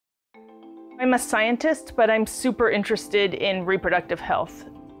I'm a scientist, but I'm super interested in reproductive health.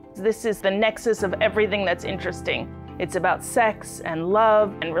 This is the nexus of everything that's interesting. It's about sex and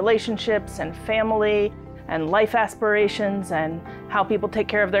love and relationships and family and life aspirations and how people take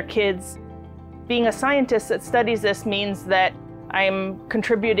care of their kids. Being a scientist that studies this means that I'm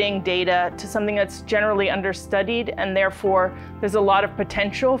contributing data to something that's generally understudied, and therefore there's a lot of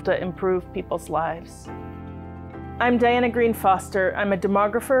potential to improve people's lives. I'm Greene Foster. I'm a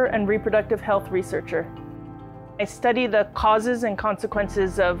demographer and reproductive health researcher. I study the causes and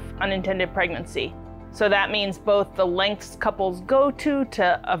consequences of unintended pregnancy. So that means both the lengths couples go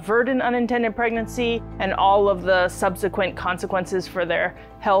to avert an unintended pregnancy and all of the subsequent consequences for their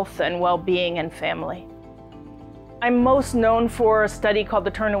health and well-being and family. I'm most known for a study called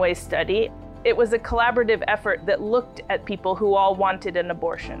the Turnaway Study. It was a collaborative effort that looked at people who all wanted an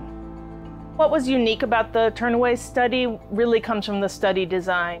abortion. What was unique about the Turnaway Study really comes from the study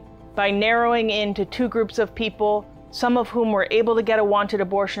design. By narrowing into two groups of people, some of whom were able to get a wanted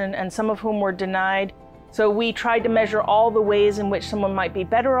abortion and some of whom were denied. So we tried to measure all the ways in which someone might be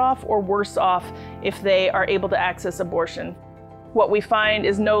better off or worse off if they are able to access abortion. What we find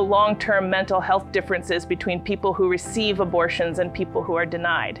is no long-term mental health differences between people who receive abortions and people who are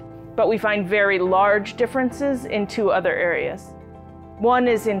denied. But we find very large differences in two other areas. One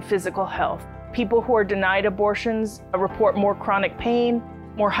is in physical health. People who are denied abortions report more chronic pain,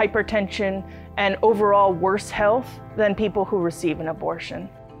 more hypertension, and overall worse health than people who receive an abortion.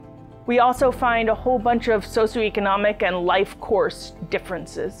 We also find a whole bunch of socioeconomic and life course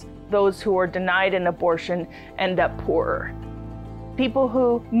differences. Those who are denied an abortion end up poorer. People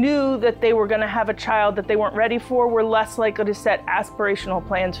who knew that they were going to have a child that they weren't ready for were less likely to set aspirational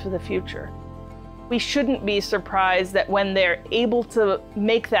plans for the future. We shouldn't be surprised that when they're able to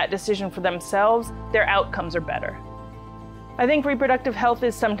make that decision for themselves, their outcomes are better. I think reproductive health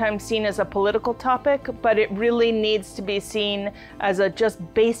is sometimes seen as a political topic, but it really needs to be seen as a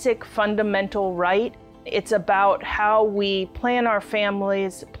just basic fundamental right. It's about how we plan our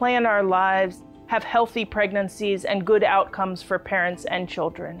families, plan our lives, have healthy pregnancies, and good outcomes for parents and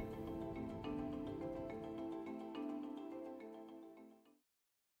children.